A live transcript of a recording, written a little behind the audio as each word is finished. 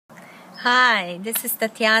Hi, this is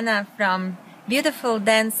Tatjana from beautiful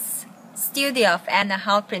dance studio of Anna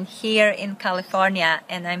Halprin here in California,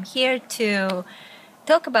 and I'm here to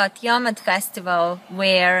talk about Yomad festival,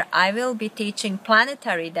 where I will be teaching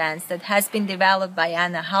planetary dance that has been developed by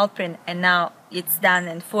Anna Halprin, and now it's done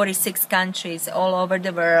in 46 countries all over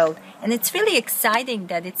the world. And it's really exciting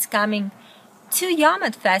that it's coming to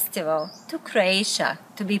Yomad festival, to Croatia,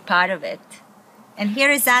 to be part of it. And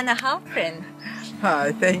here is Anna Halprin.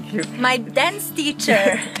 Hi, thank you. My dance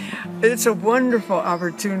teacher. It's a wonderful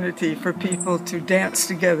opportunity for people to dance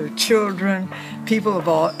together, children, people of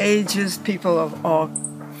all ages, people of all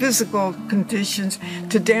physical conditions,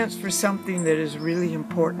 to dance for something that is really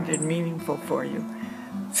important and meaningful for you.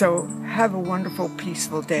 So have a wonderful,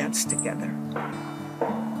 peaceful dance together.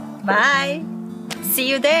 Bye. See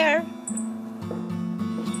you there.